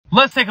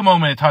Let's take a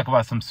moment to talk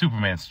about some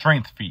Superman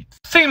strength feats.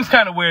 Seems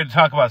kind of weird to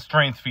talk about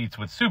strength feats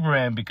with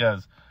Superman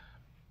because,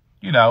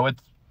 you know,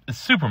 it's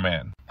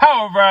Superman.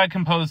 However, I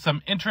composed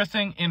some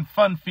interesting and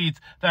fun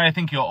feats that I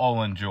think you'll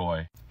all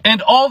enjoy.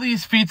 And all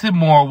these feats and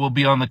more will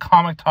be on the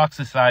Comic Talk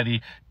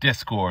Society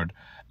Discord,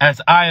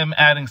 as I am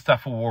adding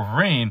stuff for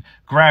Wolverine,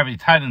 Gravity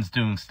Titan's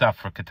doing stuff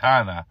for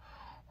Katana.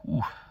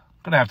 Ooh,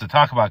 gonna have to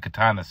talk about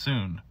Katana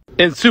soon.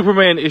 In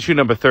Superman issue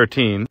number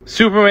 13,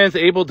 Superman's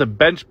able to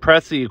bench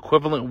press the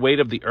equivalent weight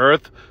of the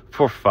Earth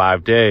for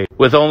 5 days,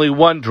 with only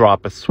 1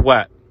 drop of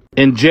sweat.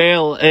 In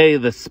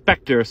JLA The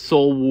Spectre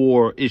Soul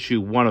War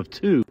issue 1 of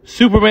 2,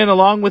 Superman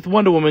along with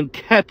Wonder Woman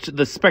catch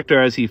the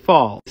Spectre as he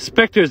falls.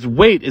 Spectre's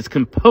weight is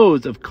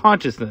composed of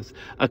consciousness,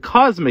 a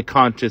cosmic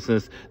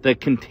consciousness that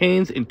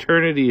contains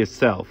eternity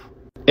itself.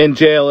 In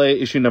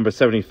JLA issue number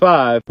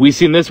 75, we've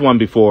seen this one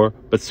before,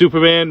 but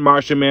Superman,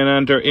 Martian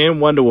Manhunter, and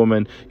Wonder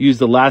Woman use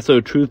the lasso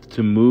of truth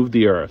to move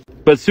the Earth.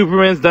 But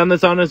Superman's done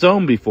this on his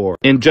own before.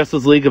 In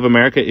Justice League of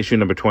America issue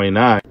number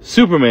 29,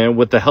 Superman,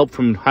 with the help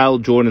from Hal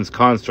Jordan's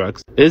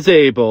constructs, is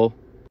able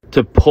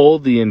to pull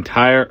the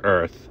entire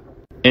Earth.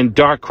 In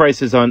Dark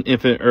Crisis on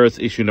Infinite Earths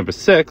issue number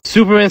 6,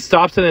 Superman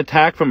stops an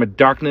attack from a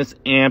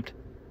darkness-amped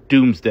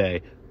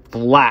Doomsday.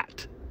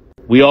 Flat.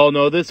 We all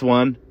know this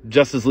one,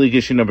 Justice League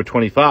issue number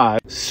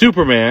 25.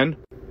 Superman,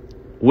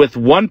 with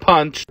 1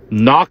 punch,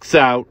 knocks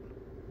out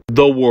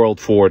the World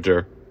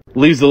Forger.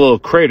 Leaves a little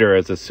crater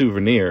as a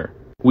souvenir.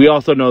 We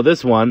also know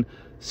this one,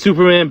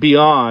 Superman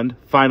Beyond,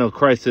 Final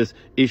Crisis,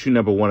 issue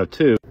number 1 of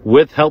 2.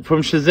 With help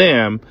from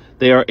Shazam,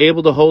 they are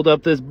able to hold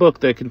up this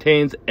book that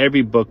contains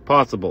every book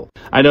possible.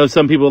 I know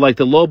some people like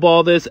to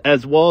lowball this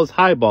as well as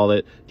highball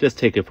it. Just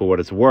take it for what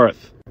it's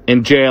worth.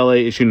 In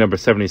JLA issue number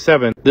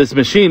 77, this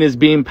machine is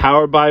being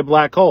powered by a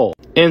black hole,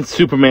 and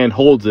Superman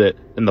holds it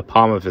in the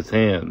palm of his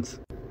hands.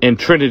 In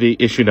Trinity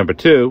issue number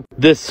 2,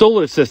 this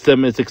solar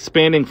system is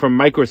expanding from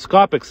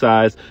microscopic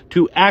size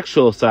to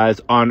actual size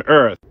on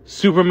Earth.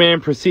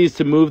 Superman proceeds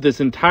to move this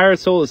entire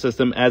solar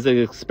system as it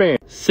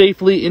expands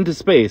safely into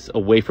space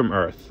away from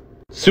Earth.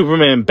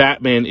 Superman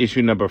Batman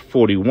issue number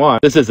 41,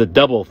 this is a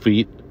double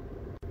feat,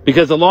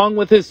 because along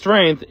with his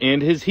strength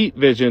and his heat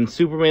vision,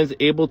 Superman's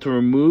able to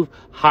remove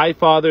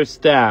Highfather's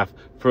staff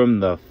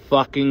from the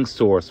fucking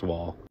source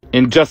wall.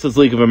 In Justice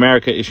League of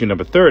America issue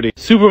number 30,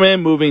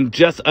 Superman moving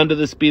just under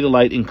the speed of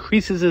light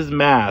increases his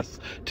mass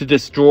to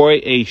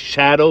destroy a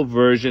shadow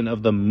version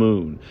of the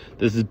moon.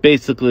 This is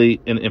basically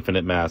an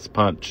infinite mass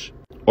punch,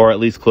 or at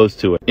least close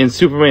to it. In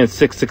Superman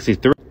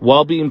 663,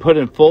 while being put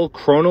in full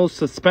chrono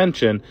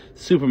suspension,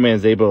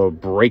 Superman's able to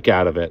break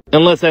out of it.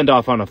 And let's end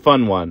off on a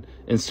fun one.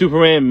 In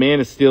Superman Man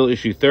of Steel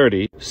issue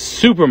 30,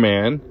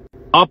 Superman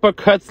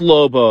uppercuts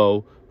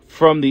Lobo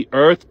from the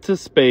Earth to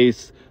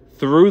space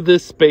through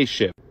this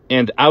spaceship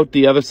and out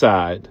the other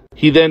side.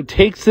 He then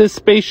takes this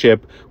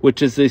spaceship,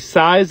 which is the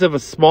size of a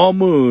small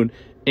moon,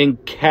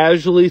 and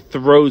casually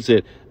throws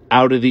it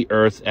out of the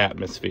Earth's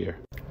atmosphere.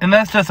 And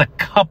that's just a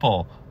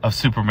couple of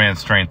Superman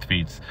strength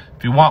feats.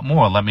 If you want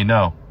more, let me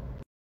know.